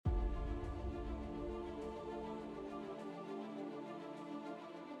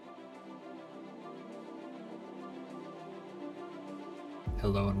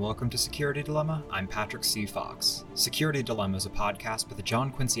Hello and welcome to Security Dilemma. I'm Patrick C. Fox. Security Dilemma is a podcast by the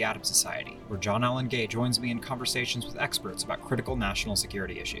John Quincy Adams Society, where John Allen Gay joins me in conversations with experts about critical national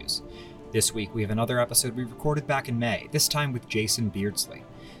security issues. This week we have another episode we recorded back in May, this time with Jason Beardsley.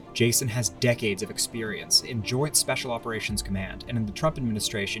 Jason has decades of experience in Joint Special Operations Command, and in the Trump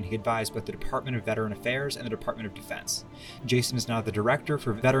administration he advised both the Department of Veteran Affairs and the Department of Defense. Jason is now the Director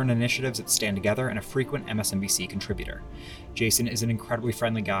for Veteran Initiatives at Stand Together and a frequent MSNBC contributor. Jason is an incredibly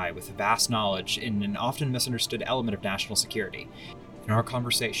friendly guy with vast knowledge in an often misunderstood element of national security. In our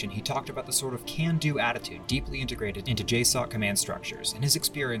conversation, he talked about the sort of can-do attitude deeply integrated into JSOC command structures, and his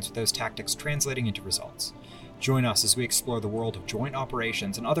experience with those tactics translating into results. Join us as we explore the world of joint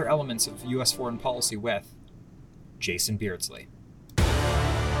operations and other elements of U.S. foreign policy with Jason Beardsley.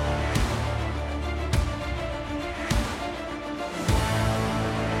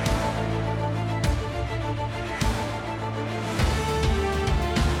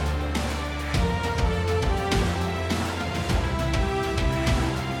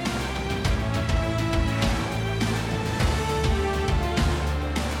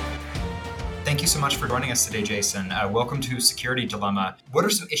 Thank you so much for joining us today, Jason. Welcome to Security Dilemma. What are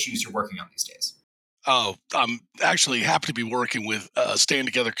some issues you're working on these days? Oh, I'm actually happy to be working with Stand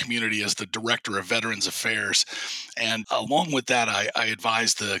Together community as the Director of Veterans Affairs. And along with that, I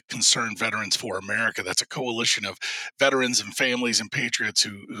advise the Concerned Veterans for America. That's a coalition of veterans and families and patriots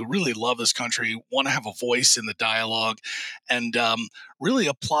who really love this country, want to have a voice in the dialogue, and really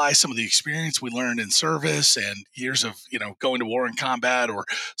apply some of the experience we learned in service and years of going to war and combat or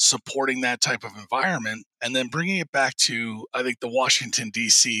supporting that type of environment, and then bringing it back to, I think, the Washington,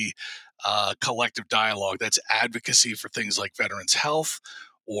 D.C. Collective dialogue. That's advocacy for things like veterans' health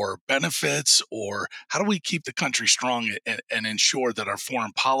or benefits, or how do we keep the country strong and ensure that our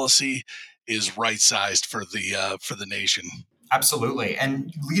foreign policy is right-sized for the nation. Absolutely.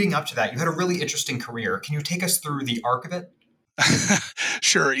 And leading up to that, you had a really interesting career. Can you take us through the arc of it?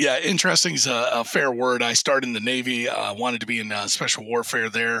 Sure. Yeah. Interesting is a fair word. I started in the Navy, wanted to be in special warfare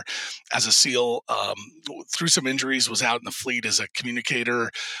there as a SEAL. Through some injuries, was out in the fleet as a communicator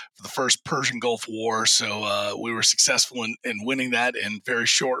for the first Persian Gulf War. So we were successful in winning that in very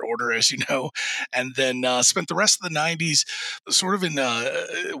short order, as you know. And then spent the rest of the 90s sort of in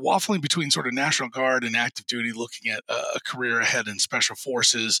waffling between sort of National Guard and active duty, looking at a career ahead in special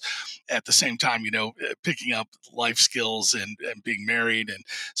forces. At the same time, picking up life skills and being married and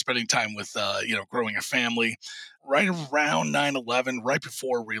spending time with, growing a family. Right around 9/11, right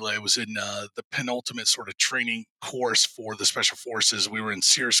before Relay, I was in the penultimate sort of training course for the Special Forces. We were in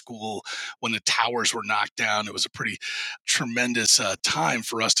SEER school when the towers were knocked down. It was a pretty tremendous time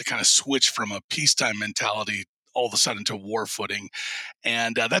for us to kind of switch from a peacetime mentality all of a sudden to war footing.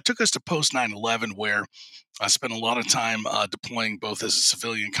 And that took us to post 9/11, where I spent a lot of time deploying both as a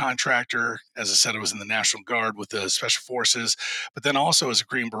civilian contractor. As I said, I was in the National Guard with the Special Forces, but then also as a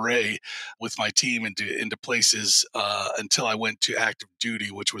Green Beret with my team into places until I went to active duty,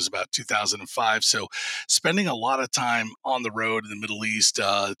 which was about 2005. So spending a lot of time on the road in the Middle East,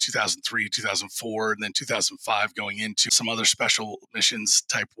 2003, 2004, and then 2005 going into some other special missions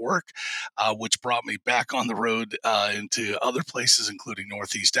type work, which brought me back on the road into other places, including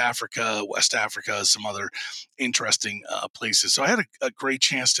Northeast Africa, West Africa, some other interesting places. So I had a great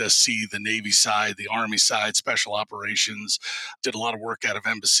chance to see the Navy side, the Army side, special operations, did a lot of work out of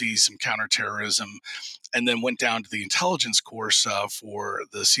embassies, some counterterrorism, and then went down to the intelligence course for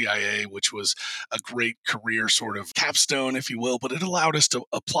the CIA, which was a great career sort of capstone, if you will, but it allowed us to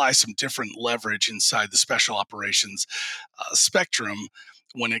apply some different leverage inside the special operations spectrum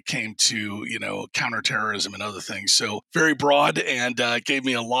when it came to, counterterrorism and other things. So very broad, and gave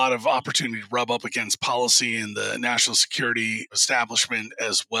me a lot of opportunity to rub up against policy and the national security establishment,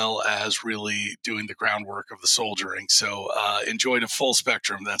 as well as really doing the groundwork of the soldiering. So enjoyed a full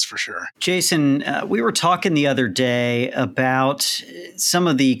spectrum, that's for sure. Jason, we were talking the other day about some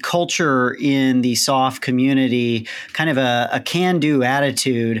of the culture in the SOF community, kind of a can-do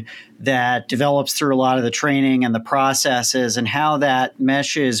attitude that develops through a lot of the training and the processes, and how that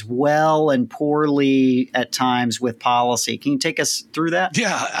meshes well and poorly at times with policy. Can you take us through that? Yeah,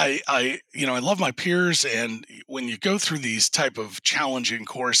 I love my peers, and when you go through these type of challenging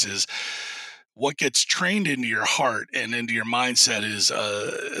courses, what gets trained into your heart and into your mindset is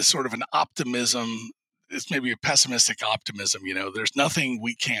sort of an optimism. It's maybe a pessimistic optimism. There's nothing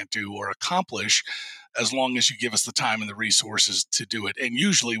we can't do or accomplish as long as you give us the time and the resources to do it. And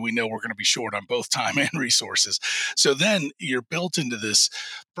usually we know we're going to be short on both time and resources. So then you're built into this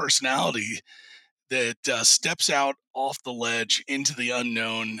personality that steps out off the ledge into the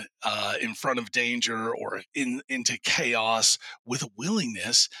unknown, in front of danger or into chaos, with a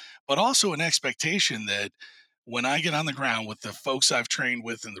willingness, but also an expectation that when I get on the ground with the folks I've trained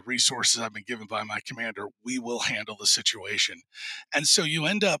with and the resources I've been given by my commander, we will handle the situation. And so you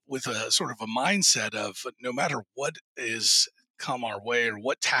end up with a sort of a mindset of no matter what is come our way or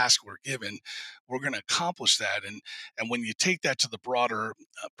what task we're given, we're going to accomplish that. And when you take that to the broader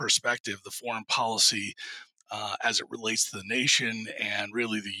perspective, the foreign policy as it relates to the nation and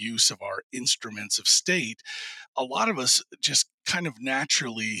really the use of our instruments of state, a lot of us just kind of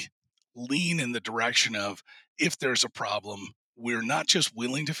naturally lean in the direction of, if there's a problem, we're not just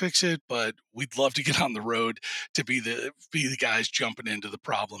willing to fix it, but we'd love to get on the road to be the guys jumping into the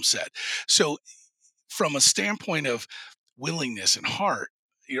problem set. So from a standpoint of willingness and heart,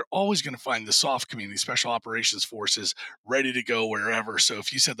 you're always going to find the soft community, special operations forces, ready to go wherever. So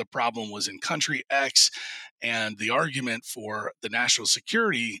if you said the problem was in country X and the argument for the national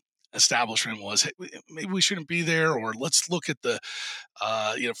security establishment was, hey, maybe we shouldn't be there, or let's look at the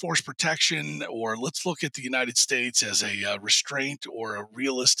force protection, or let's look at the United States as a restraint or a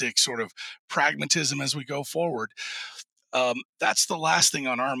realistic sort of pragmatism as we go forward. That's the last thing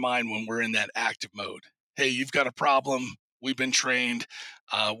on our mind when we're in that active mode. Hey, you've got a problem. We've been trained.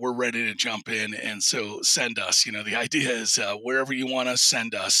 We're ready to jump in. And so send us. The idea is wherever you want us,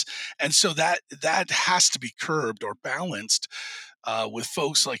 send us. And so that has to be curbed or balanced with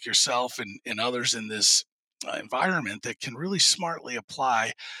folks like yourself and others in this environment that can really smartly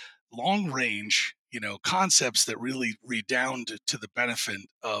apply long range concepts that really redound to the benefit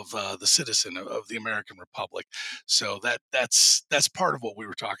of the citizen of the American Republic. So that's part of what we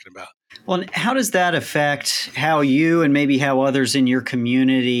were talking about. Well, and how does that affect how you and maybe how others in your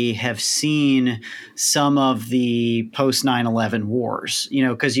community have seen some of the post 9/11 wars?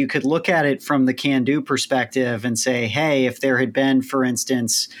 Because you could look at it from the can-do perspective and say, hey, if there had been, for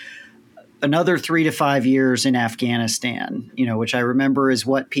instance, another 3 to 5 years in Afghanistan, which I remember is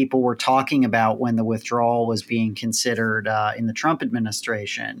what people were talking about when the withdrawal was being considered in the Trump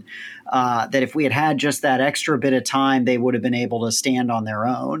administration, that if we had had just that extra bit of time, they would have been able to stand on their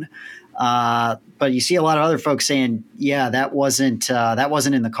own. But you see a lot of other folks saying, yeah, that wasn't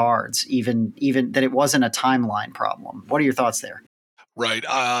in the cards, even that it wasn't a timeline problem. What are your thoughts there? Right.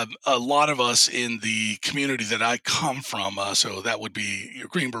 A lot of us in the community that I come from, so that would be your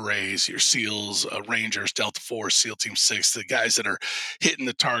Green Berets, your SEALs, Rangers, Delta Force, SEAL Team 6, the guys that are hitting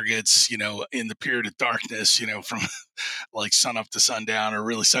the targets, in the period of darkness, from like sun up to sundown, or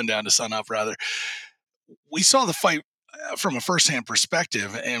really sundown to sun up, rather. We saw the fight from a firsthand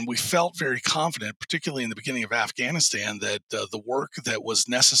perspective, and we felt very confident, particularly in the beginning of Afghanistan, that the work that was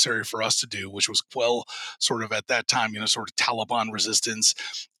necessary for us to do, which was quell sort of at that time, sort of Taliban resistance,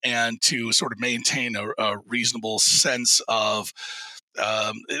 and to sort of maintain a reasonable sense of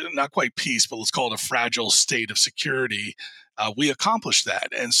not quite peace, but let's call it a fragile state of security. We accomplished that.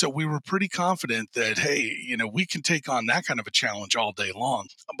 And so we were pretty confident that, hey, we can take on that kind of a challenge all day long.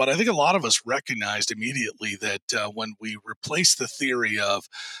 But I think a lot of us recognized immediately that when we replaced the theory of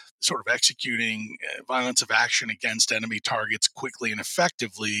sort of executing violence of action against enemy targets quickly and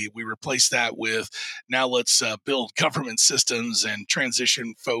effectively, we replaced that with, now let's build government systems and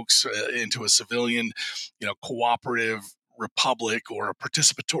transition folks into a civilian, cooperative republic or a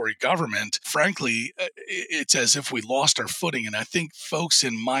participatory government. Frankly, it's as if we lost our footing. And I think folks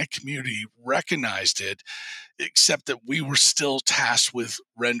in my community recognized it, except that we were still tasked with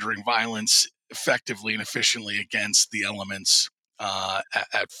rendering violence effectively and efficiently against the elements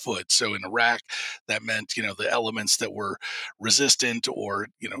at foot. So in Iraq, that meant, the elements that were resistant or,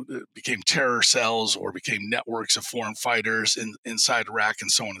 became terror cells or became networks of foreign fighters inside Iraq,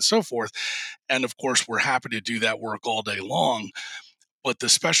 and so on and so forth. And of course, we're happy to do that work all day long. But the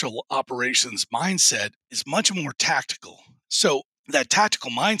special operations mindset is much more tactical. So that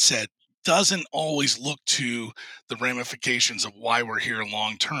tactical mindset doesn't always look to the ramifications of why we're here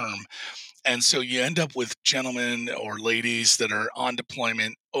long term. And so you end up with gentlemen or ladies that are on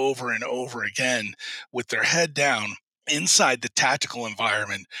deployment over and over again with their head down inside the tactical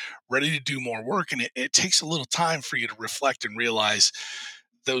environment, ready to do more work. And it takes a little time for you to reflect and realize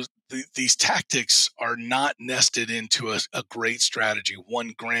these tactics are not nested into a great strategy,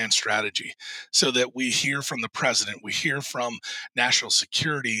 one grand strategy, so that we hear from the president, we hear from national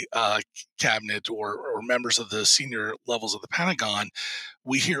security cabinet or members of the senior levels of the Pentagon.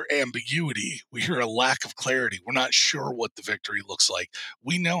 We hear ambiguity. We hear a lack of clarity. We're not sure what the victory looks like.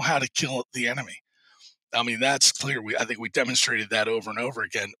 We know how to kill the enemy. I mean, that's clear. I think we demonstrated that over and over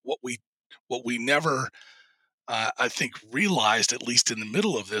again. What we never I think realized, at least in the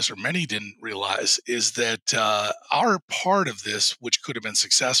middle of this, or many didn't realize, is that our part of this, which could have been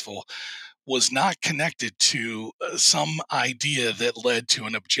successful, was not connected to some idea that led to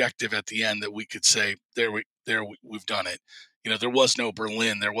an objective at the end that we could say, we've done it. There was no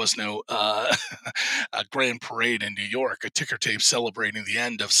Berlin, there was no a grand parade in New York, a ticker tape celebrating the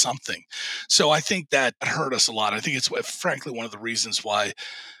end of something. So I think that hurt us a lot. I think it's frankly one of the reasons why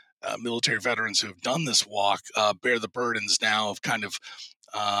military veterans who have done this walk bear the burdens now of kind of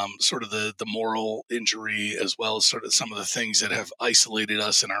sort of the moral injury, as well as sort of some of the things that have isolated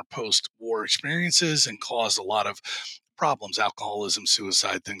us in our post-war experiences and caused a lot of problems, alcoholism,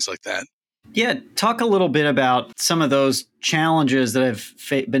 suicide, things like that. Yeah, talk a little bit about some of those challenges that have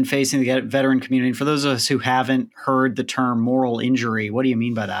been facing the veteran community. And for those of us who haven't heard the term moral injury, what do you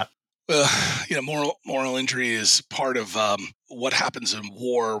mean by that? Well, moral injury is part of what happens in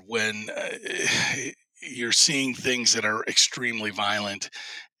war when you're seeing things that are extremely violent,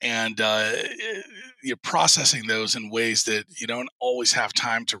 and you're processing those in ways that you don't always have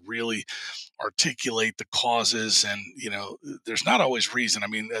time to really articulate the causes. And there's not always reason. I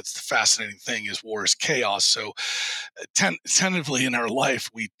mean, that's the fascinating thing, is war is chaos. So tentatively in our life,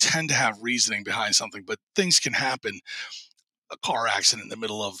 we tend to have reasoning behind something, but things can happen. A car accident in the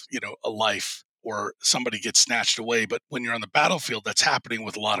middle of a life, or somebody gets snatched away. But when you're on the battlefield, that's happening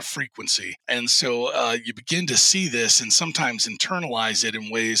with a lot of frequency. And so you begin to see this and sometimes internalize it in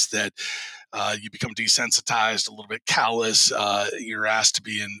ways that you become desensitized, a little bit callous. You're asked to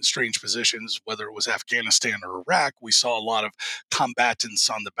be in strange positions, whether it was Afghanistan or Iraq. We saw a lot of combatants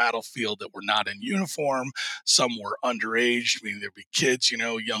on the battlefield that were not in uniform. Some were underage. I mean, there'd be kids,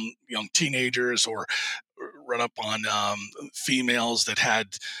 young teenagers, or run up on females that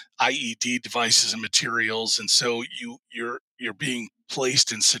had IED devices and materials. And so you're being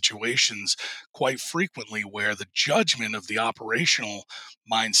placed in situations quite frequently where the judgment of the operational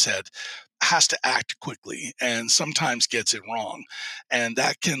mindset has to act quickly and sometimes gets it wrong. And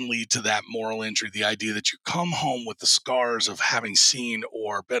that can lead to that moral injury, the idea that you come home with the scars of having seen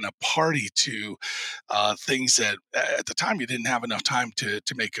or been a party to things that at the time you didn't have enough time to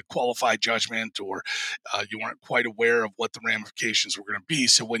make a qualified judgment, or you weren't quite aware of what the ramifications were going to be.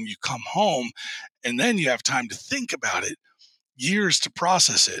 So when you come home and then you have time to think about it, years to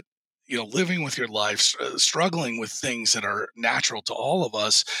process it, living with your life, struggling with things that are natural to all of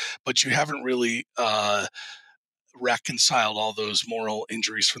us, but you haven't really reconciled all those moral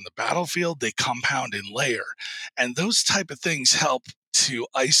injuries from the battlefield. They compound in layer, and those type of things help to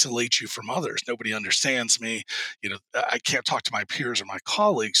isolate you from others. Nobody understands me. I can't talk to my peers or my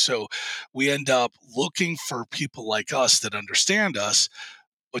colleagues. So we end up looking for people like us that understand us,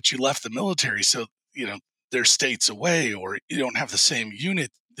 but you left the military. So, they're states away, or you don't have the same unit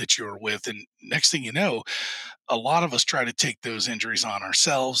that you're with. And next thing you know, a lot of us try to take those injuries on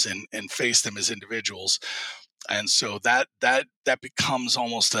ourselves and face them as individuals. And so that becomes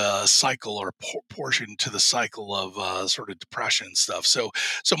almost a cycle, or portion to the cycle of sort of depression and stuff. So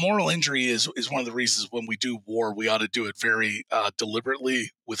moral injury is one of the reasons when we do war, we ought to do it very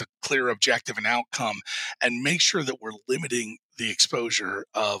deliberately, with a clear objective and outcome, and make sure that we're limiting the exposure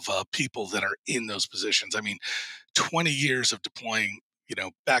of people that are in those positions. I mean, 20 years of deploying,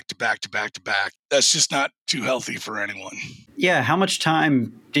 back to back to back to back, that's just not too healthy for anyone. Yeah. How much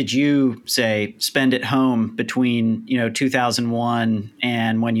time did you spend at home between, 2001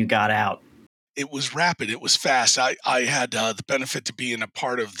 and when you got out? It was rapid. It was fast. I had the benefit to be in a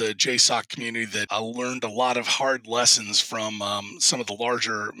part of the JSOC community that learned a lot of hard lessons from some of the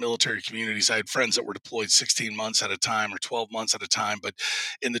larger military communities. I had friends that were deployed 16 months at a time or 12 months at a time, but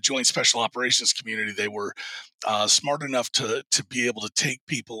in the Joint Special Operations community, they were smart enough to be able to take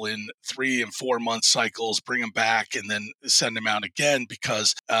people in 3 and 4 month cycles, bring them back, and then send them out again,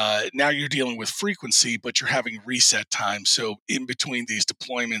 because now you're dealing with frequency, but you're having reset time. So in between these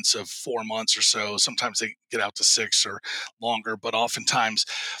deployments of 4 months or so, sometimes they get out to 6 or longer, but oftentimes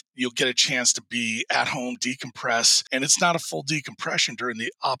you'll get a chance to be at home, decompress. And it's not a full decompression during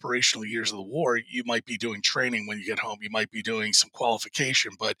the operational years of the war. You might be doing training when you get home. You might be doing some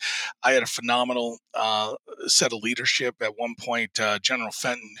qualification. But I had a phenomenal set of leadership. At one point, General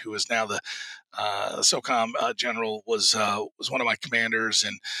Fenton, who is now the SOCOM general, was one of my commanders.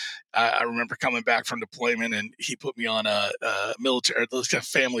 And I remember coming back from deployment, and he put me on a military, kind of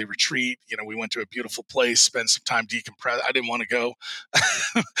family retreat. We went to a beautiful place, spent some time decompress. I didn't want to go,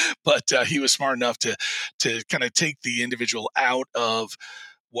 but he was smart enough to kind of take the individual out of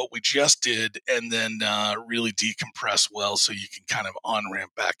what we just did and then really decompress well so you can kind of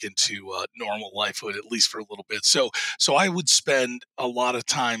on-ramp back into normal life, at least for a little bit. So I would spend a lot of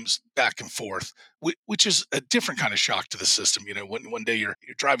times back and forth, which is a different kind of shock to the system. When one day you're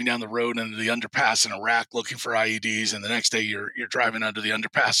driving down the road under the underpass in Iraq looking for IEDs, and the next day you're driving under the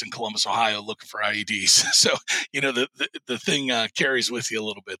underpass in Columbus, Ohio looking for IEDs. So the thing carries with you a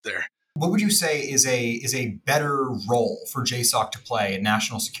little bit there. What would you say is a better role for JSOC to play in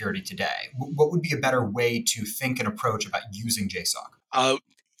national security today? What would be a better way to think and approach about using JSOC?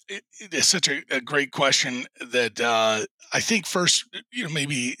 It is such a great question that I think first,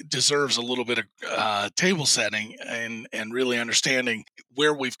 maybe deserves a little bit of table setting and really understanding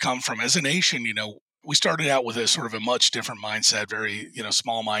where we've come from as a nation. We started out with a sort of a much different mindset, very,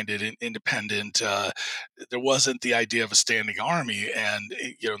 small-minded and independent. There wasn't the idea of a standing army. And,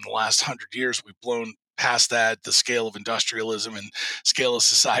 in the last 100 years, we've blown past that. The scale of industrialism and scale of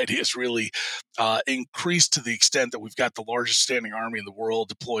society has really increased to the extent that we've got the largest standing army in the world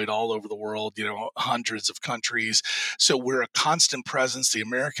deployed all over the world, hundreds of countries. So we're a constant presence. The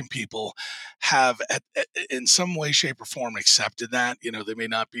American people have, in some way, shape, or form, accepted that. They may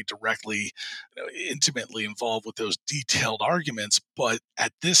not be directly, intimately involved with those detailed arguments, but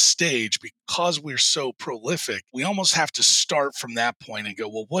at this stage, because we're so prolific, we almost have to start from that point and go,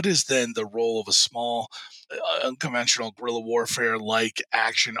 well, what is then the role of a small, unconventional guerrilla warfare like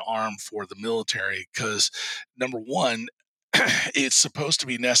action arm for the military? Because number one, it's supposed to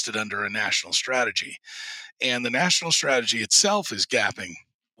be nested under a national strategy, and the national strategy itself is gapping.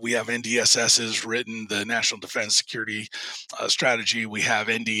 We have NDSSs written, the National Defense Security Strategy. We have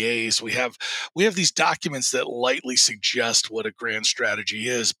NDAs. We have these documents that lightly suggest what a grand strategy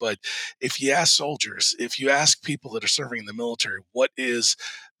is. But if you ask soldiers, if you ask people that are serving in the military, what is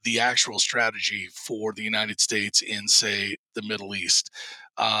the actual strategy for the United States in, say, the Middle East?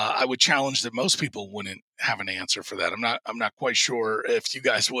 I would challenge that most people wouldn't have an answer for that. I'm not quite sure if you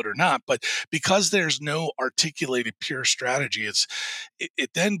guys would or not, but because there's no articulated pure strategy,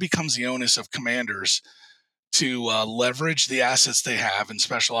 it then becomes the onus of commanders to leverage the assets they have, and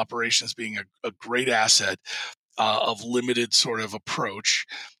special operations being a great asset of limited sort of approach,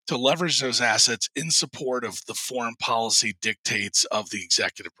 to leverage those assets in support of the foreign policy dictates of the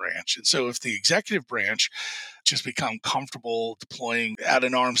executive branch. And so if the executive branch just become comfortable deploying at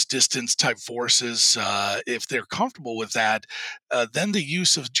an arm's distance type forces, if they're comfortable with that, then the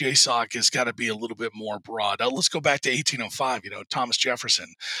use of JSOC has got to be a little bit more broad. Now, let's go back to 1805, Thomas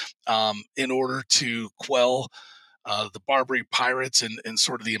Jefferson, in order to quell the Barbary pirates and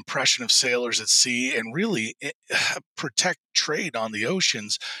sort of the impression of sailors at sea, and really protect trade on the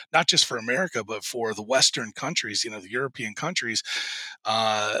oceans, not just for America, but for the Western countries, the European countries.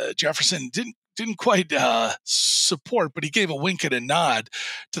 Jefferson didn't quite support, but he gave a wink and a nod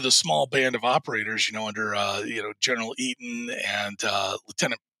to the small band of operators, under General Eaton and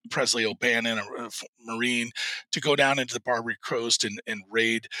Lieutenant Presley O'Bannon, a Marine, to go down into the Barbary Coast and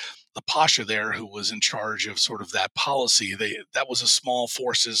raid the Pasha there, who was in charge of sort of that policy. That was a small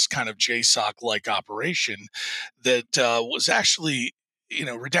forces kind of JSOC-like operation that was actually,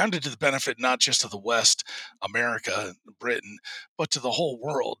 redounded to the benefit not just of the West, America, Britain, but to the whole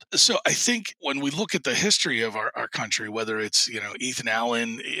world. So I think when we look at the history of our country, whether it's, Ethan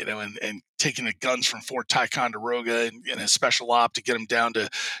Allen, and taking the guns from Fort Ticonderoga and a special op to get them down to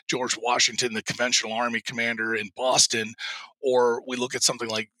George Washington, the conventional army commander in Boston, or we look at something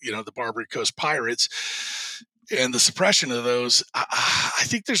like, the Barbary Coast Pirates and the suppression of those, I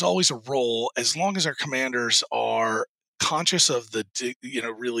think there's always a role, as long as our commanders are conscious of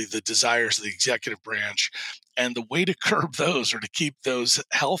really the desires of the executive branch. And the way to curb those, or to keep those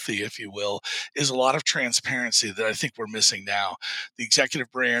healthy, if you will, is a lot of transparency that I think we're missing now. The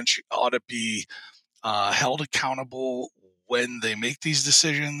executive branch ought to be held accountable when they make these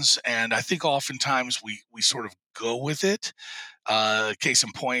decisions. And I think oftentimes we sort of go with it. Case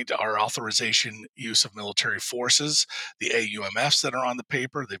in point, our authorization use of military forces, the AUMFs that are on the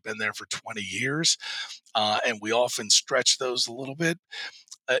paper, they've been there for 20 years. And we often stretch those a little bit.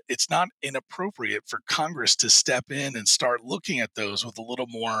 It's not inappropriate for Congress to step in and start looking at those with a little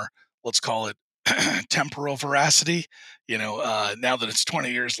more, let's call it, temporal veracity. Now that it's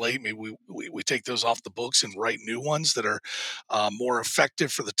 20 years late, maybe we take those off the books and write new ones that are more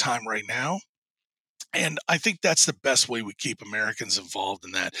effective for the time right now. And I think that's the best way we keep Americans involved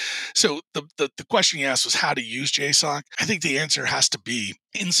in that. So the question you asked was how to use JSOC. I think the answer has to be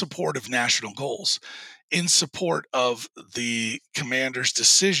in support of national goals, in support of the commander's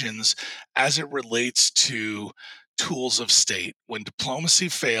decisions as it relates to tools of state. When diplomacy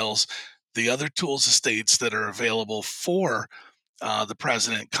fails, the other tools of states that are available for the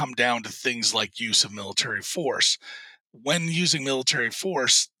president come down to things like use of military force. When using military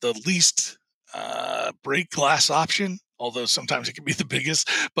force, the least break glass option, although sometimes it can be the biggest,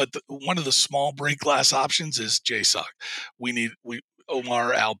 but one of the small break glass options is JSOC. We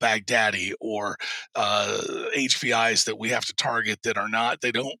Omar al-Baghdadi or HVIs that we have to target that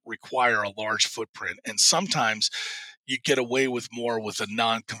they don't require a large footprint. And sometimes you get away with more with a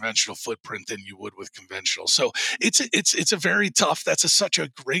non-conventional footprint than you would with conventional. So it's a very tough, such a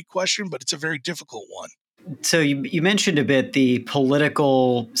great question, but it's a very difficult one. So you mentioned a bit the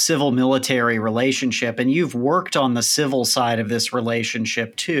political civil military relationship, and you've worked on the civil side of this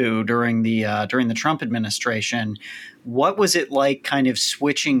relationship too during the Trump administration. What was it like, kind of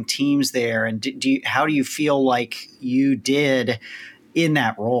switching teams there, and how do you feel like you did in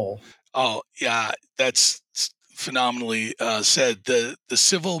that role? Oh yeah, that's phenomenally said. The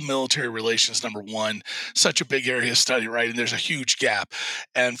civil military relations, number one, such a big area of study, right? And there's a huge gap.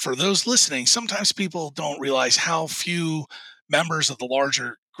 And for those listening, sometimes people don't realize how few members of the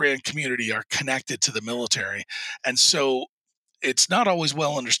larger grand community are connected to the military, and so it's not always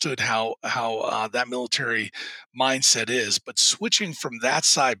well understood how that military mindset is. But switching from that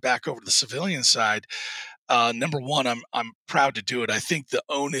side back over to the civilian side, number one, I'm proud to do it. I think the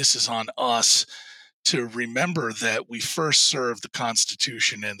onus is on us to remember that we first serve the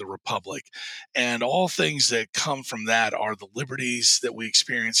Constitution and the Republic, and all things that come from that are the liberties that we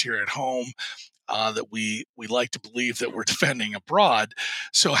experience here at home. That we like to believe that we're defending abroad.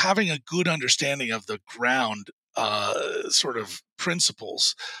 So having a good understanding of the ground sort of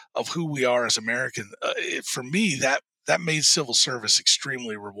principles of who we are as American, for me, that made civil service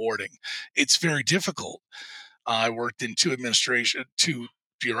extremely rewarding. It's very difficult. I worked in two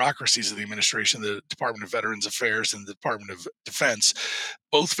bureaucracies of the administration, the Department of Veterans Affairs and the Department of Defense,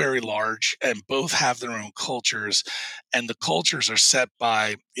 both very large and both have their own cultures. And the cultures are set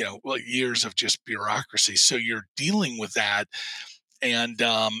by, years of just bureaucracy. So you're dealing with that. And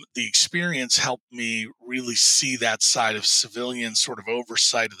the experience helped me really see that side of civilian sort of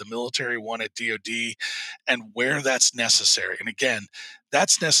oversight of the military, one at DoD, and where that's necessary. And again,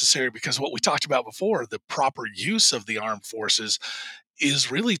 that's necessary because what we talked about before, the proper use of the armed forces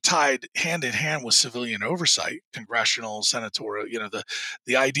is really tied hand in hand with civilian oversight, congressional, senatorial.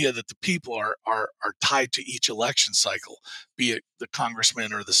 The idea that the people are tied to each election cycle, be it the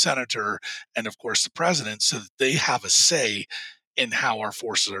congressman or the senator, and of course the president, so that they have a say in how our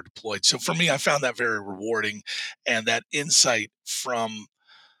forces are deployed. So for me, I found that very rewarding, and that insight from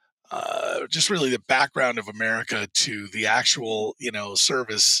just really the background of America to the actual,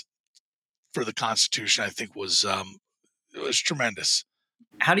 service for the Constitution, I think was tremendous.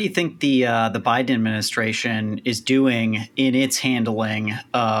 How do you think the Biden administration is doing in its handling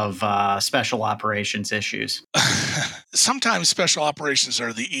of special operations issues? Sometimes special operations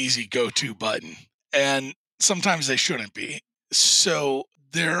are the easy go-to button, and sometimes they shouldn't be. So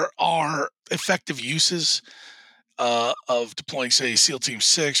there are effective uses of deploying, say, SEAL Team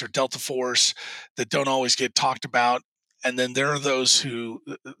 6 or Delta Force that don't always get talked about. And then there are those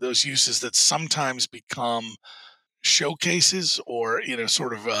uses that sometimes become showcases or,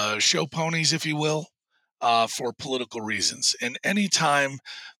 sort of show ponies, if you will, for political reasons. And anytime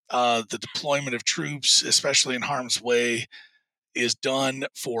the deployment of troops, especially in harm's way, is done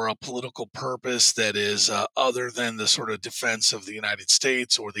for a political purpose that is other than the sort of defense of the United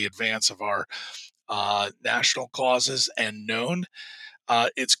States or the advance of our national causes and known,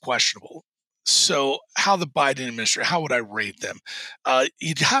 it's questionable. So, how the Biden administration, how would I rate them?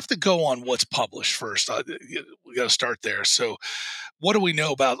 You'd have to go on what's published first. We got to start there. So, what do we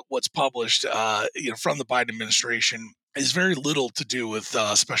know about what's published? From the Biden administration is very little to do with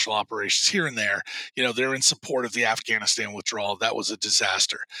special operations here and there. They're in support of the Afghanistan withdrawal. That was a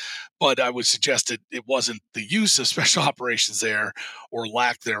disaster. But I would suggest that it wasn't the use of special operations there or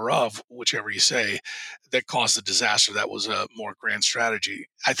lack thereof, whichever you say, that caused the disaster. That was a more grand strategy.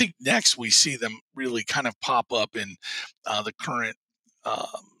 I think next we see them really kind of pop up in the current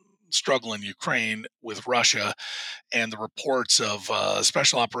struggle in Ukraine with Russia and the reports of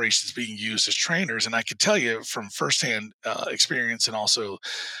special operations being used as trainers. And I can tell you from firsthand experience and also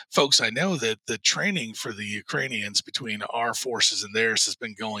folks I know that the training for the Ukrainians between our forces and theirs has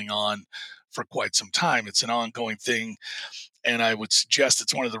been going on for quite some time. It's an ongoing thing. And I would suggest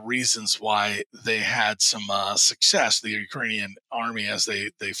it's one of the reasons why they had some success, the Ukrainian army, as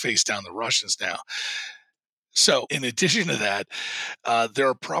they face down the Russians now. So, in addition to that, there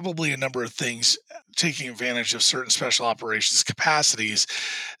are probably a number of things taking advantage of certain special operations capacities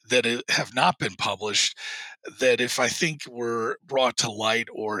that have not been published. That, if I think were brought to light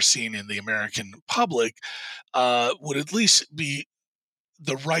or seen in the American public, would at least be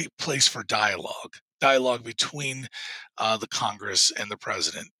the right place for dialogue between the Congress and the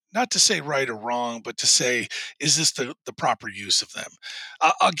president. Not to say right or wrong, but to say, is this the proper use of them?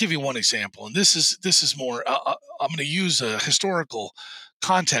 I'll give you one example, and this is more. I'm going to use a historical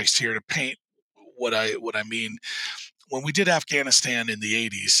context here to paint what I mean. When we did Afghanistan in the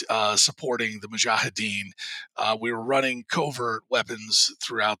 80s, supporting the Mujahideen, we were running covert weapons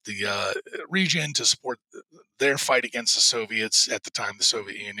throughout the region to support their fight against the Soviets at the time, the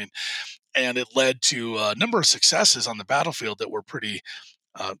Soviet Union. And it led to a number of successes on the battlefield that were pretty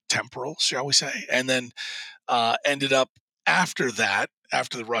temporal, shall we say. And then ended up after that,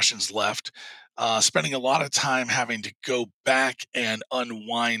 after the Russians left, spending a lot of time having to go back and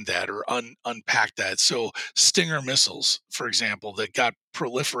unwind that or unpack that. So, Stinger missiles, for example, that got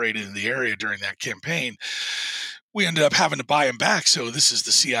proliferated in the area during that campaign, we ended up having to buy them back. So this is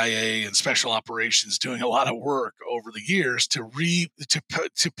the CIA and special operations doing a lot of work over the years to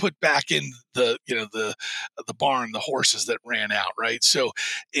put back in the barn the horses that ran out, right? So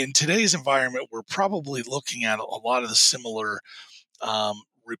in today's environment, we're probably looking at a lot of the similar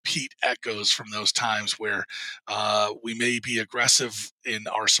repeat echoes from those times where we may be aggressive in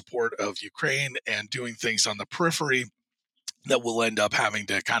our support of Ukraine and doing things on the periphery that we'll end up having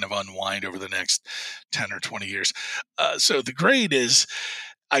to kind of unwind over the next 10 or 20 years. So the grade is,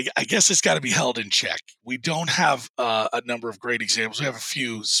 I guess it's got to be held in check. We don't have a number of great examples. We have a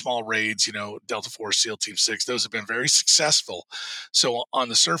few small raids, Delta Force, SEAL Team 6. Those have been very successful. So on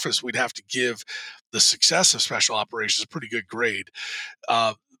the surface, we'd have to give the success of special operations a pretty good grade.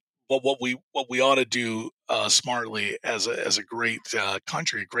 But what we ought to do smartly as a great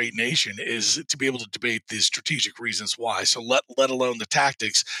country, a great nation, is to be able to debate the strategic reasons why. So let alone the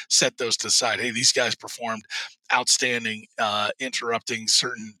tactics, set those to the side. Hey, these guys performed outstanding, interrupting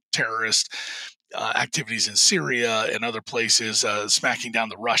certain terrorist activities in Syria and other places, smacking down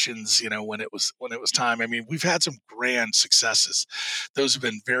the Russians. When it was time. I mean, we've had some grand successes. Those have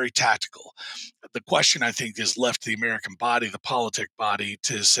been very tactical. The question, I think, is left to the American body, the politic body,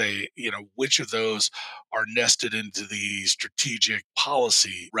 to say, which of those are nested into the strategic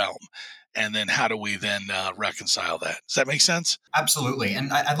policy realm, and then how do we then reconcile that? Does that make sense? Absolutely,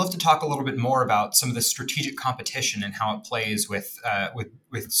 and I'd love to talk a little bit more about some of the strategic competition and how it plays with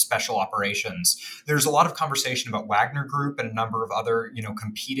special operations. There's a lot of conversation about Wagner Group and a number of other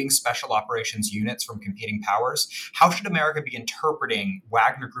competing special operations units from competing powers. How should America be interpreting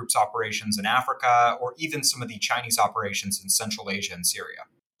Wagner Group's operations in Africa, or even some of the Chinese operations in Central Asia and Syria?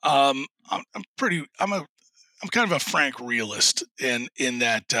 I'm kind of a frank realist in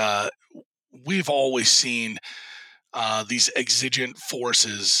that we've always seen these exigent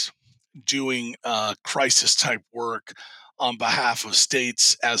forces doing crisis type work on behalf of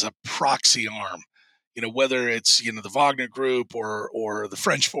states as a proxy arm. Whether it's the Wagner Group or the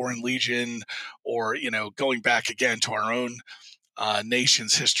French Foreign Legion, or going back again to our own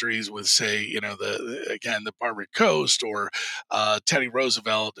nation's histories with, say, the Barbary Coast, or Teddy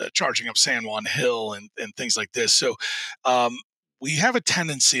Roosevelt charging up San Juan Hill and things like this. So we have a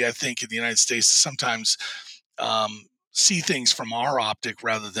tendency, I think, in the United States to sometimes see things from our optic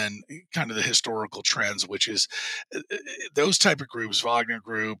rather than kind of the historical trends, which is those type of groups, Wagner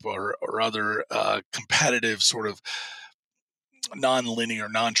Group or other competitive sort of non-linear,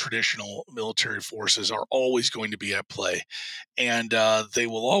 non-traditional military forces are always going to be at play. And they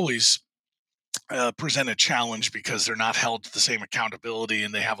will always present a challenge because they're not held to the same accountability,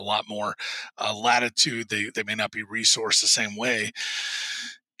 and they have a lot more latitude. They may not be resourced the same way.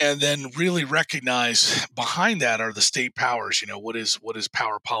 And then really recognize behind that are the state powers. What is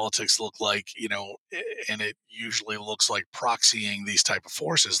power politics look like? And it usually looks like proxying these type of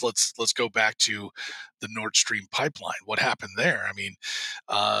forces. Let's go back to the Nord Stream pipeline. What happened there? I mean,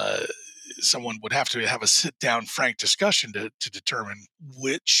 someone would have to have a sit down, frank discussion to determine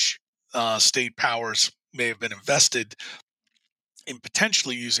which state powers may have been invested in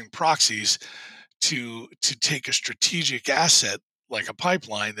potentially using proxies to take a strategic asset like a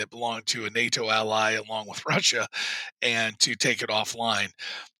pipeline that belonged to a NATO ally along with Russia, and to take it offline.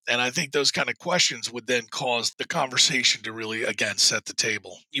 And I think those kind of questions would then cause the conversation to really, again, set the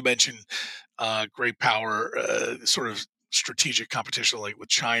table. You mentioned great power, sort of strategic competition like with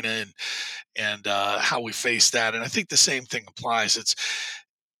China, and how we face that. And I think the same thing applies.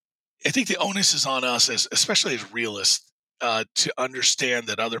 I think the onus is on us, especially as realists, to understand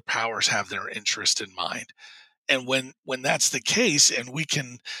that other powers have their interest in mind. And when that's the case, and we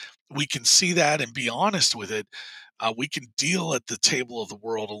can see that and be honest with it, we can deal at the table of the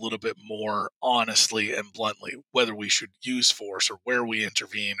world a little bit more honestly and bluntly, whether we should use force or where we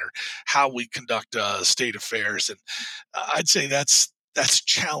intervene or how we conduct state affairs. And I'd say that's that's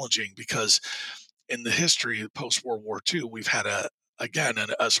challenging because in the history of post World War II, we've had a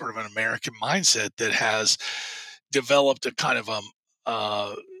sort of an American mindset that has developed a kind of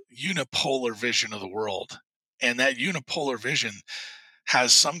unipolar vision of the world, and that unipolar vision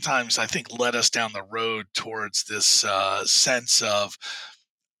has sometimes, I think, led us down the road towards this sense of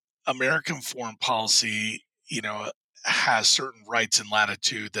American foreign policy, has certain rights and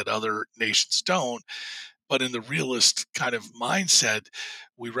latitude that other nations don't. But in the realist kind of mindset,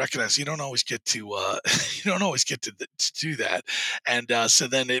 we recognize you don't always get to you don't always get to do that, and so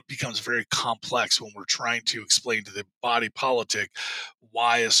then it becomes very complex when we're trying to explain to the body politic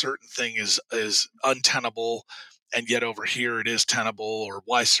why a certain thing is untenable, and yet over here it is tenable, or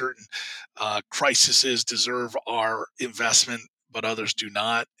why certain crises deserve our investment but others do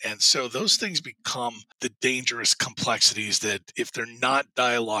not. And so those things become the dangerous complexities that, if they're not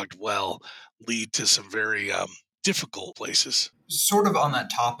dialogued well, lead to some very difficult places. Sort of on that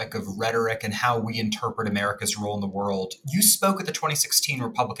topic of rhetoric and how we interpret America's role in the world, you spoke at the 2016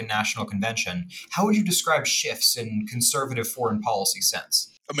 Republican National Convention. How would you describe shifts in conservative foreign policy sense?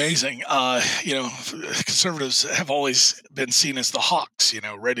 Amazing. Conservatives have always been seen as the hawks,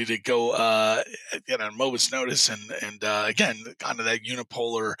 ready to go at a moment's notice. And again, kind of that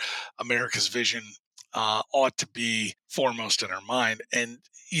unipolar America's vision ought to be foremost in our mind. And,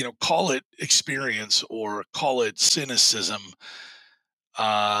 call it experience or call it cynicism.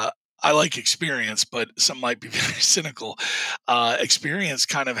 I like experience, but some might be very cynical. Experience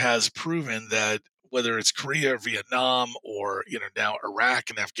kind of has proven that whether it's Korea or Vietnam or now Iraq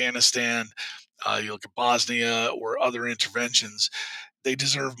and Afghanistan, you look at Bosnia or other interventions, they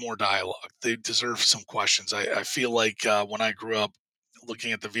deserve more dialogue. They deserve some questions. I feel like when I grew up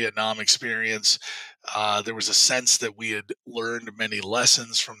looking at the Vietnam experience, there was a sense that we had learned many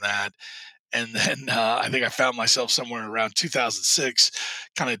lessons from that, and then I think I found myself somewhere around 2006,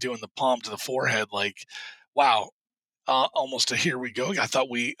 kind of doing the palm to the forehead, like, wow, almost a here we go. I thought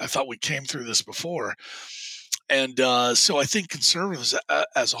we came through this before. And so I think conservatives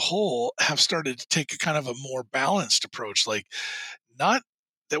as a whole have started to take a kind of a more balanced approach. Like, not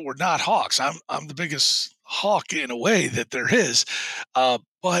that we're not hawks. I'm the biggest hawk in a way that there is,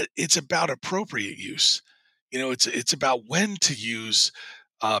 but it's about appropriate use. It's about when to use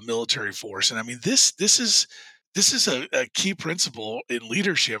military force. And I mean, this is a key principle in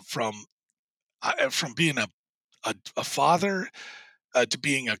leadership from being a father, to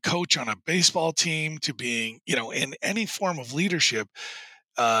being a coach on a baseball team, to being in any form of leadership.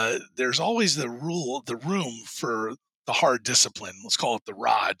 There's always the room for the hard discipline. Let's call it the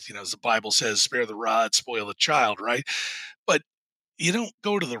rod. As the Bible says, spare the rod, spoil the child, right? But you don't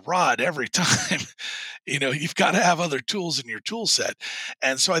go to the rod every time. You've got to have other tools in your tool set.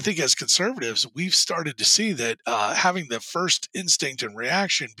 And so I think as conservatives, we've started to see that having the first instinct and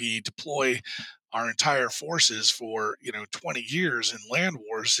reaction be deploy our entire forces for 20 years in land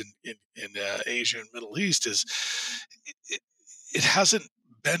wars in Asia and Middle East it, it hasn't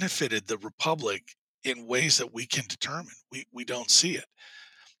benefited the republic in ways that we can determine. We don't see it,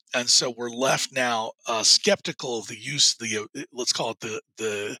 and so we're left now skeptical of the use, let's call it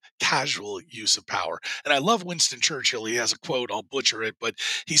the casual use of power. And I love Winston Churchill. He has a quote, I'll butcher it, but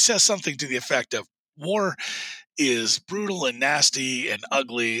he says something to the effect of, war is brutal and nasty and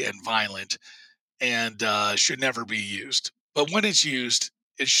ugly and violent, and should never be used. But when it's used,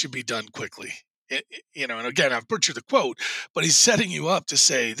 it should be done quickly. And again, I've butchered the quote, but he's setting you up to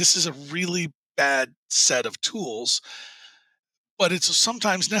say this is a really bad set of tools, but it's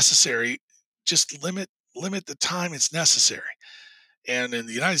sometimes necessary. Just limit the time it's necessary. And in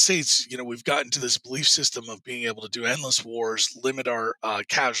the United States, we've gotten to this belief system of being able to do endless wars, limit our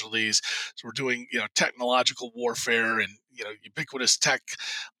casualties. So we're doing, technological warfare, and ubiquitous tech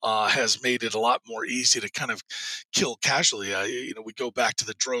has made it a lot more easy to kind of kill casually. We go back to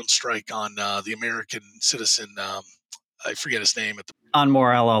the drone strike on the American citizen. I forget his name at the. On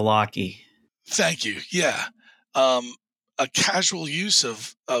Morello Lockie. Thank you. Yeah. A casual use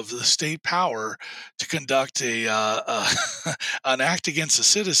of the state power to conduct an act against a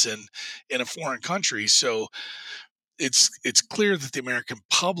citizen in a foreign country. So it's clear that the American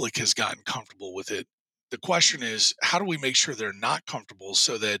public has gotten comfortable with it. The question is, how do we make sure they're not comfortable,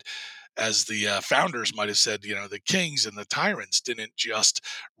 so that, as the founders might have said, the kings and the tyrants didn't just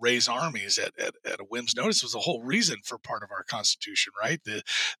raise armies at a whim's notice. It was the whole reason for part of our Constitution, right? The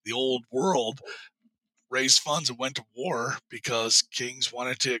old world raised funds and went to war because kings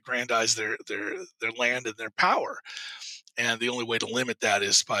wanted to aggrandize their land and their power. And the only way to limit that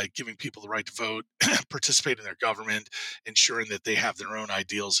is by giving people the right to vote, participate in their government, ensuring that they have their own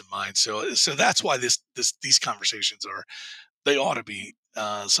ideals in mind. So that's why these conversations they ought to be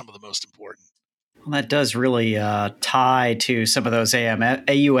some of the most important. Well, that does really tie to some of those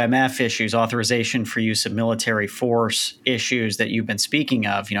AUMF issues, authorization for use of military force issues that you've been speaking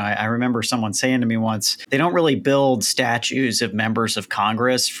of. I remember someone saying to me once, they don't really build statues of members of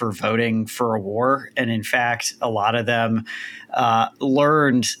Congress for voting for a war. And in fact, a lot of them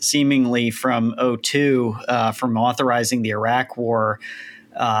learned seemingly from '02, from authorizing the Iraq War,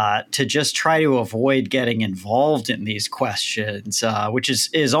 to just try to avoid getting involved in these questions, which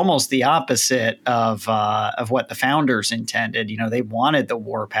is almost the opposite of what the founders intended. They wanted the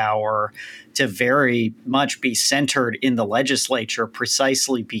war power to very much be centered in the legislature,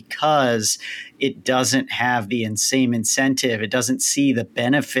 precisely because it doesn't have the same incentive. It doesn't see the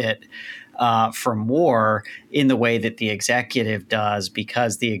benefit from war in the way that the executive does,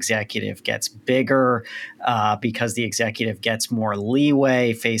 because the executive gets bigger, because the executive gets more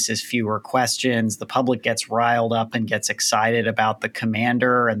leeway, faces fewer questions. The public gets riled up and gets excited about the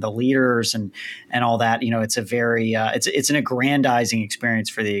commander and the leaders and all that. It's a very it's an aggrandizing experience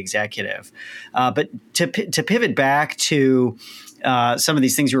for the executive. But to pivot back to some of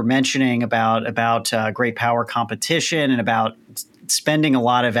these things you were mentioning about great power competition and about spending a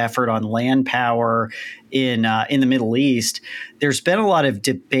lot of effort on land power in the Middle East, there's been a lot of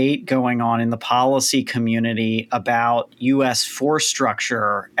debate going on in the policy community about U.S. force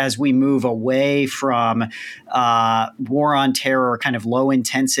structure as we move away from war on terror, kind of low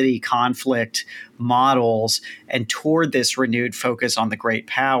intensity conflict models, and toward this renewed focus on the great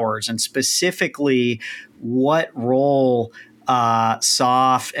powers, and specifically what role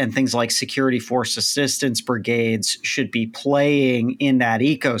SOF and things like security force assistance brigades should be playing in that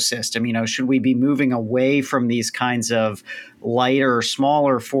ecosystem. Should we be moving away from these kinds of lighter,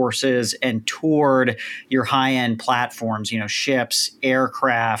 smaller forces and toward your high-end platforms, ships,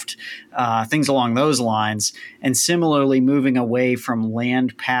 aircraft, things along those lines, and similarly moving away from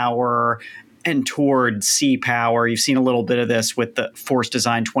land power and toward sea power? You've seen a little bit of this with the Force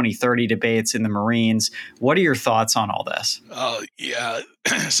Design 2030 debates in the Marines. What are your thoughts on all this? Yeah,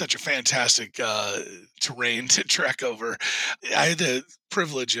 such a fantastic terrain to trek over. I had the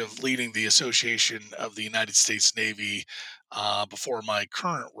privilege of leading the Association of the United States Navy before my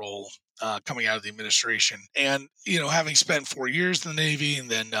current role. Coming out of the administration, and having spent 4 years in the Navy and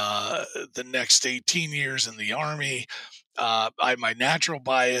then the next 18 years in the Army, I have my natural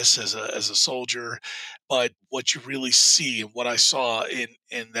bias as a soldier, but what you really see and what I saw in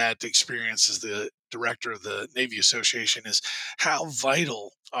that experience as the director of the Navy Association is how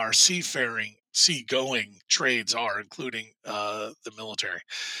vital our seagoing trades are, including the military.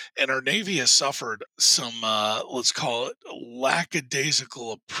 And our Navy has suffered some, let's call it,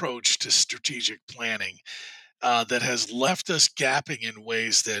 lackadaisical approach to strategic planning that has left us gapping in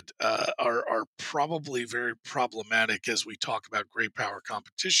ways that are probably very problematic as we talk about great power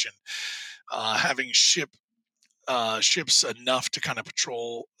competition. Having ships enough to kind of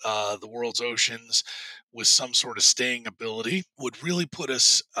patrol the world's oceans with some sort of staying ability would really put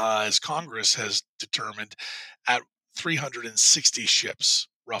us, as Congress has determined, at 360 ships.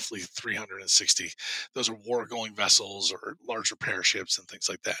 Roughly 360. Those are war-going vessels or large repair ships and things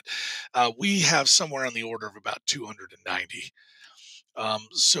like that. We have somewhere on the order of about 290.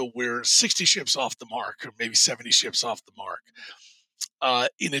 So we're 60 ships off the mark, or maybe 70 ships off the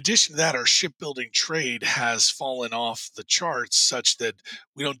mark. In addition to that, our shipbuilding trade has fallen off the charts such that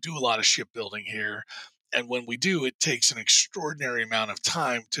we don't do a lot of shipbuilding here. And when we do, it takes an extraordinary amount of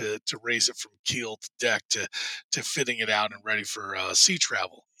time to raise it from keel to deck to fitting it out and ready for sea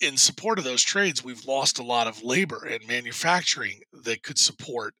travel. In support of those trades, we've lost a lot of labor and manufacturing that could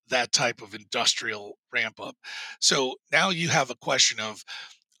support that type of industrial ramp up. So now you have a question of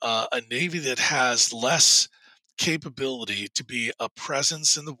a Navy that has less capability to be a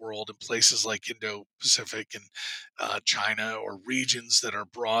presence in the world in places like Indo-Pacific and China, or regions that are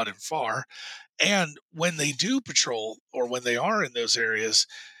broad and far. And when they do patrol, or when they are in those areas,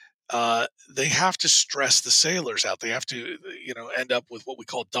 they have to stress the sailors out. They have to, end up with what we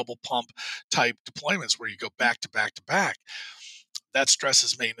call double pump type deployments, where you go back to back to back. That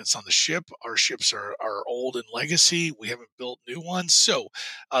stresses maintenance on the ship. Our ships are old in legacy. We haven't built new ones. So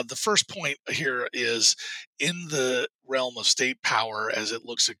the first point here is, in the realm of state power as it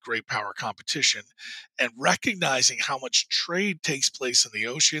looks at great power competition, and recognizing how much trade takes place in the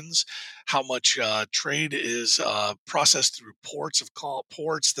oceans, how much trade is processed through ports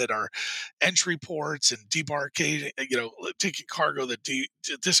that are entry ports and debarkating, taking cargo that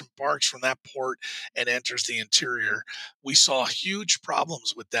disembarks from that port and enters the interior. We saw huge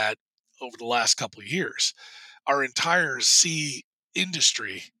problems with that over the last couple of years. Our entire sea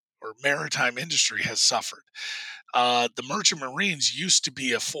industry, or maritime industry has suffered. The merchant marines used to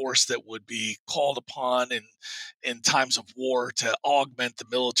be a force that would be called upon in times of war to augment the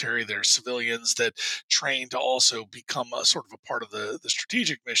military. There are civilians that train to also become a sort of a part of the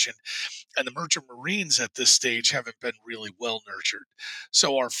strategic mission. And the merchant marines at this stage haven't been really well nurtured.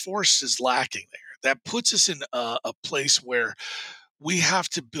 So our force is lacking there. That puts us in a place where we have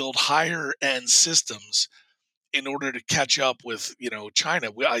to build higher end systems in order to catch up with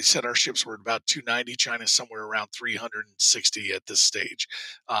China. I said our ships were about 290. China's somewhere around 360 at this stage.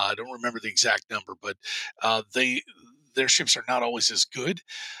 I don't remember the exact number, but their ships are not always as good.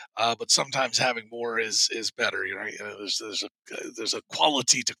 But sometimes having more is better. There's a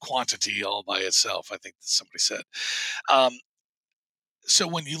quality to quantity all by itself, I think somebody said. Um, so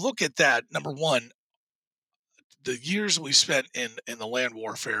when you look at that, number one, the years we spent in the land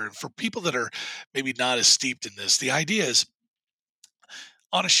warfare, and for people that are maybe not as steeped in this, the idea is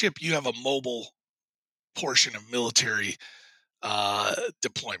on a ship you have a mobile portion of military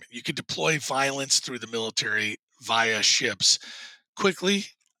deployment. You can deploy violence through the military via ships quickly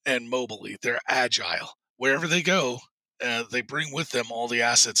and mobily. They're agile. Wherever they go, they bring with them all the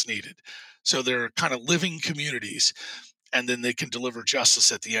assets needed. So they're kind of living communities, and then they can deliver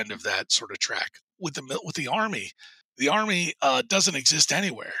justice at the end of that sort of track. With the army, doesn't exist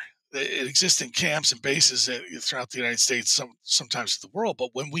anywhere. It exists in camps and bases throughout the United States, sometimes the world.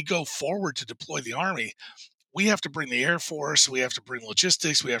 But when we go forward to deploy the army, we have to bring the Air Force, we have to bring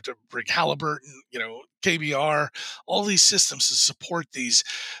logistics, we have to bring Halliburton, KBR, all these systems to support these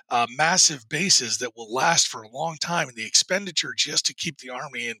massive bases that will last for a long time. And the expenditure just to keep the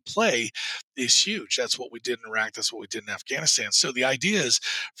army in play is huge. That's what we did in Iraq. That's what we did in Afghanistan. So the idea is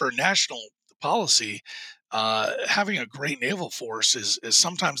for national policy, having a great naval force is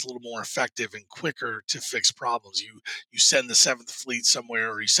sometimes a little more effective and quicker to fix problems. You send the Seventh Fleet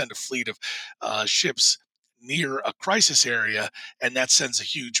somewhere, or you send a fleet of ships near a crisis area, and that sends a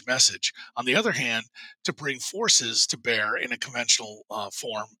huge message. On the other hand, to bring forces to bear in a conventional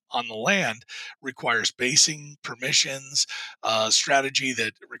form on the land requires basing, permissions, strategy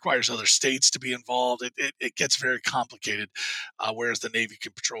that requires other states to be involved. It gets very complicated, whereas the Navy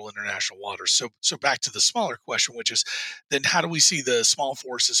can patrol international waters. So back to the smaller question, which is then how do we see the small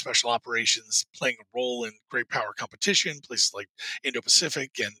forces, special operations playing a role in great power competition, places like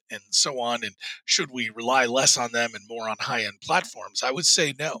Indo-Pacific and so on, and should we rely less on them and more on high-end platforms? I would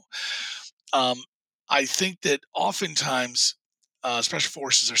say no. I think that oftentimes special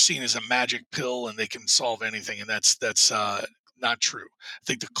forces are seen as a magic pill and they can solve anything, and that's not true. I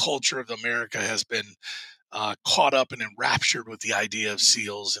think the culture of America has been caught up and enraptured with the idea of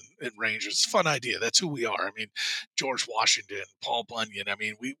SEALs and Rangers. It's a fun idea. That's who we are. I mean, George Washington, Paul Bunyan. I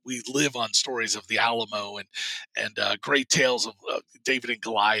mean, we live on stories of the Alamo and great tales of David and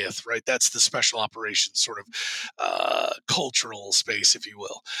Goliath, right? That's the special operations sort of cultural space, if you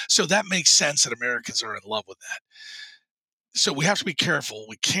will. So that makes sense that Americans are in love with that. So we have to be careful.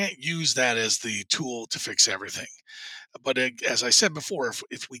 We can't use that as the tool to fix everything. But as I said before,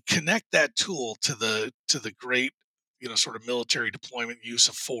 if we connect that tool to the great, sort of military deployment use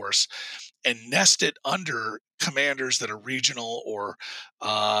of force, and nest it under commanders that are regional or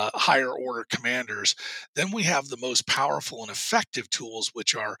higher order commanders, then we have the most powerful and effective tools,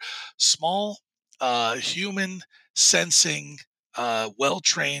 which are small, human sensing,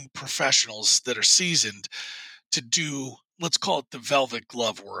 well-trained professionals that are seasoned to do, let's call it the velvet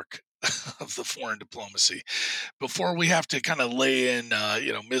glove work of the foreign diplomacy before we have to kind of lay in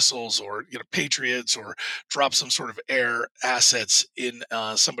missiles or patriots or drop some sort of air assets in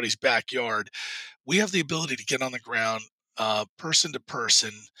somebody's backyard. We have the ability to get on the ground, person to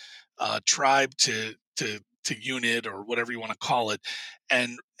person, tribe to unit, or whatever you want to call it,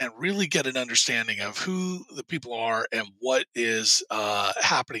 and really get an understanding of who the people are and what is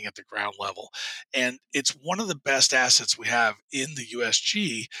happening at the ground level. And it's one of the best assets we have in the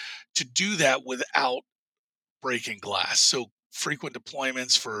USG to do that without breaking glass. So frequent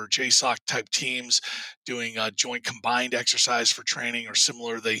deployments for JSOC type teams doing a joint combined exercise for training or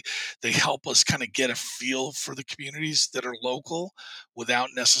similar. They help us kind of get a feel for the communities that are local without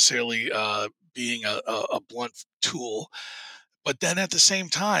necessarily being a blunt tool. But then at the same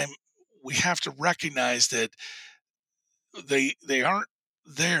time, we have to recognize that they aren't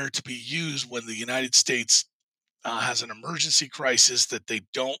there to be used when the United States has an emergency crisis that they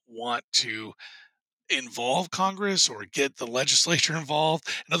don't want to involve Congress or get the legislature involved.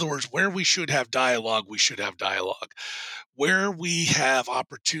 In other words, where we should have dialogue, we should have dialogue. Where we have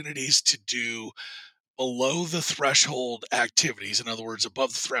opportunities to do below the threshold activities, in other words,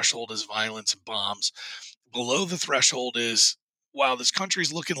 above the threshold is violence and bombs, below the threshold is wow, this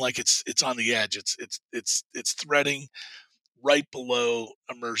country's looking like it's on the edge. It's threading right below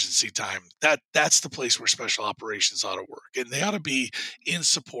emergency time. That's the place where special operations ought to work, and they ought to be in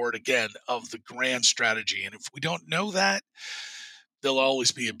support again of the grand strategy. And if we don't know that, they'll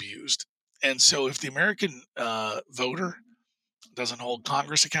always be abused. And so, if the American voter doesn't hold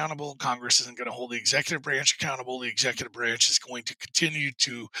Congress accountable, Congress isn't going to hold the executive branch accountable. The executive branch is going to continue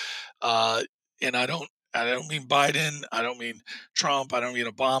to, uh, and I don't mean Biden, I don't mean Trump, I don't mean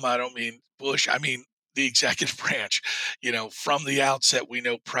Obama, I don't mean Bush, I mean the executive branch. From the outset, we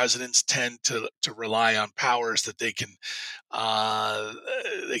know presidents tend to rely on powers that uh,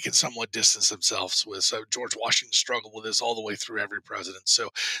 they can somewhat distance themselves with. So George Washington struggled with this all the way through every president. So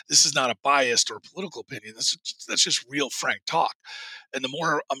this is not a biased or political opinion. That's just real, frank talk. And the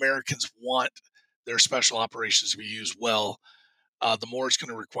more Americans want their special operations to be used well, the more it's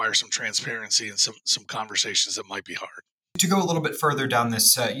going to require some transparency and some conversations that might be hard. To go a little bit further down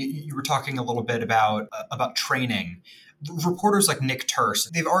this, you were talking a little bit about training. Reporters like Nick Turse,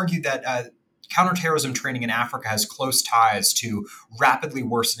 they've argued that counterterrorism training in Africa has close ties to rapidly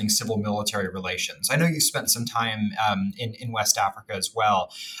worsening civil-military relations. I know you spent some time in West Africa as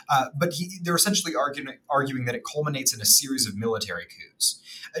well, but they're essentially arguing that it culminates in a series of military coups.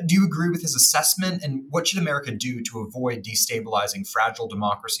 Do you agree with his assessment, and what should America do to avoid destabilizing fragile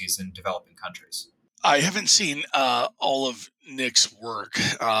democracies in developing countries? I haven't seen all of Nick's work,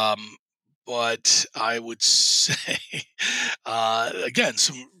 but I would say, again,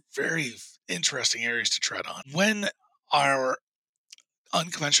 some very interesting areas to tread on. When our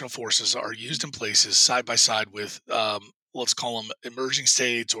unconventional forces are used in places side by side with, let's call them emerging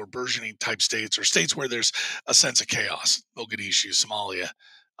states or burgeoning type states, or states where there's a sense of chaos, Mogadishu, Somalia.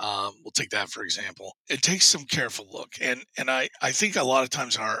 We'll take that for example. It takes some careful look, and I think a lot of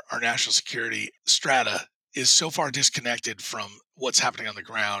times our national security strata is so far disconnected from what's happening on the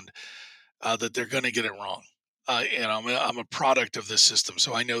ground that they're going to get it wrong. I'm a product of this system,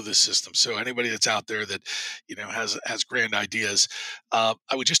 so I know this system. So anybody that's out there that has grand ideas, I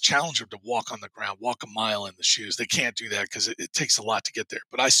would just challenge them to walk on the ground, walk a mile in the shoes. They can't do that because it takes a lot to get there.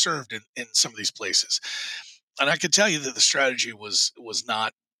 But I served in some of these places, and I could tell you that the strategy was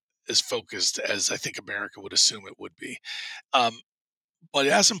not as focused as I think America would assume it would be. Um, but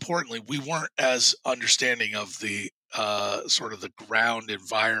as importantly, we weren't as understanding of the sort of the ground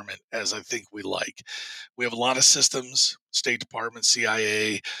environment as I think we like. We have a lot of systems, State Department,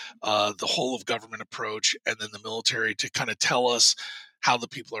 CIA, the whole of government approach, and then the military to kind of tell us how the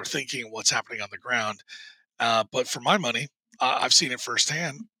people are thinking and what's happening on the ground. But for my money, I've seen it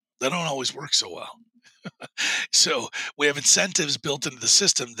firsthand. They don't always work so well. So we have incentives built into the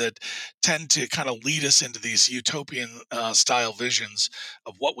system that tend to kind of lead us into these utopian style visions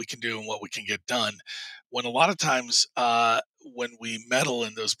of what we can do and what we can get done. When a lot of times, when we meddle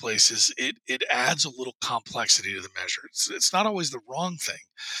in those places, it adds a little complexity to the measure. It's not always the wrong thing.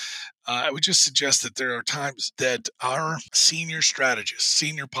 I would just suggest that there are times that our senior strategists,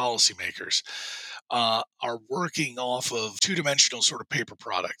 senior policymakers, are working off of two-dimensional sort of paper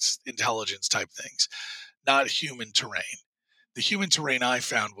products, intelligence type things, not human terrain. The human terrain I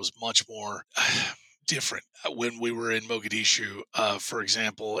found was much more different when we were in Mogadishu, for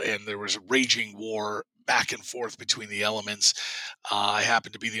example, and there was a raging war back and forth between the elements. I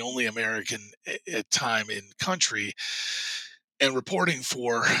happened to be the only American at time in country and reporting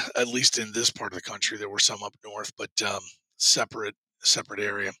for, at least in this part of the country, there were some up north, but separate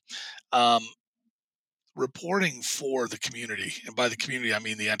area. Um, Reporting for the community, and by the community I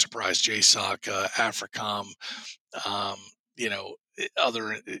mean the enterprise, JSOC, AFRICOM, um,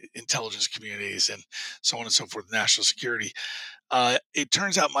 other intelligence communities, and so on and so forth, national security. It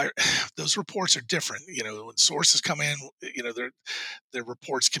turns out my those reports are different. When sources come in, their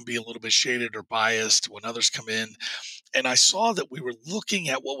reports can be a little bit shaded or biased when others come in. And I saw that we were looking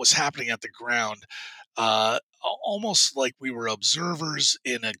at what was happening at the ground, almost like we were observers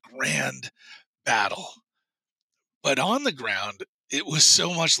in a grand battle. But on the ground, it was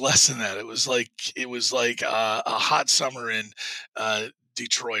so much less than that. It was like a hot summer in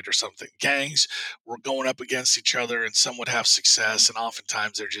Detroit or something. Gangs were going up against each other, and some would have success, and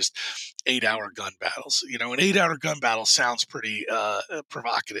oftentimes they're just 8-hour gun battles. An 8-hour gun battle sounds pretty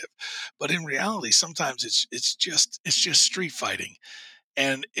provocative, but in reality, sometimes it's just street fighting,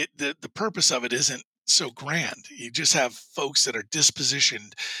 and the purpose of it isn't so grand. You just have folks that are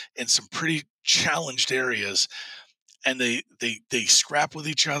dispositioned in some pretty challenged areas, and they scrap with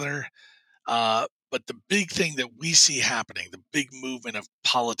each other. But the big thing that we see happening, the big movement of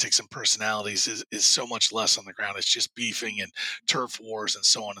politics and personalities is so much less on the ground. It's just beefing and turf wars and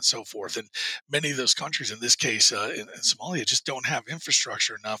so on and so forth. And many of those countries, in this case, in Somalia, just don't have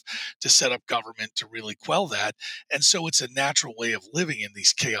infrastructure enough to set up government to really quell that. And so it's a natural way of living in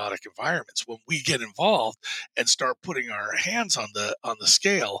these chaotic environments. When we get involved and start putting our hands on the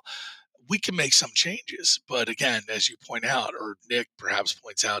scale, we can make some changes. But again, as you point out, or Nick perhaps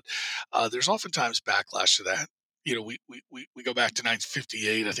points out, there's oftentimes backlash to that. We go back to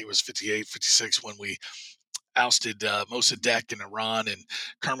 1958, I think it was 58, 56, when we ousted Mossadegh in Iran, and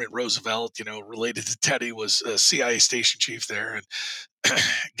Kermit Roosevelt, related to Teddy, was a CIA station chief there, and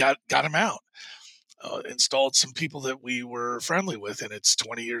got him out. Installed some people that we were friendly with, and it's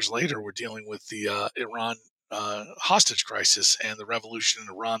 20 years later we're dealing with the Iran hostage crisis and the revolution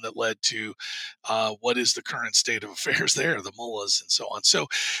in Iran that led to what is the current state of affairs there, the mullahs and so on. So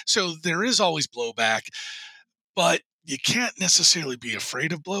there is always blowback, but you can't necessarily be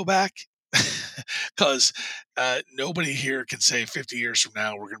afraid of blowback, because nobody here can say 50 years from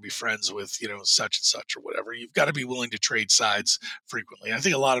now we're going to be friends with such and such or whatever. You've got to be willing to trade sides frequently. And I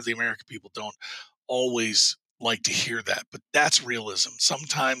think a lot of the American people don't always like to hear that, but that's realism.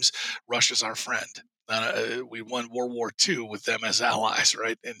 Sometimes Russia's our friend. We won World War II with them as allies,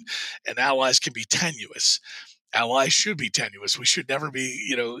 right? And allies can be tenuous. Allies should be tenuous. We should never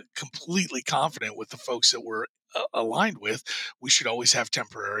be, completely confident with the folks that we're aligned with. We should always have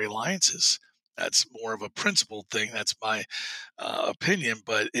temporary alliances. That's more of a principled thing. That's my opinion,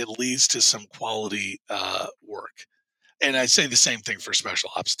 but it leads to some quality work. And I say the same thing for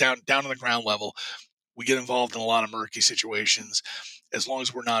special ops. Down on the ground level, we get involved in a lot of murky situations. As long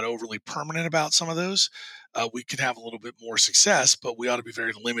as we're not overly permanent about some of those, we could have a little bit more success, but we ought to be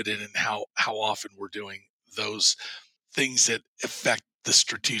very limited in how often we're doing those things that affect the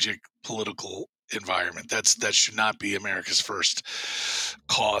strategic political environment. That should not be America's first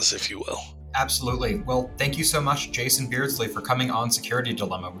cause, if you will. Absolutely. Well, thank you so much, Jason Beardsley, for coming on Security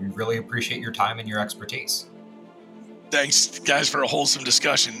Dilemma. We really appreciate your time and your expertise. Thanks, guys, for a wholesome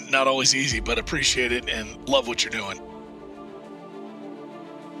discussion. Not always easy, but appreciate it and love what you're doing.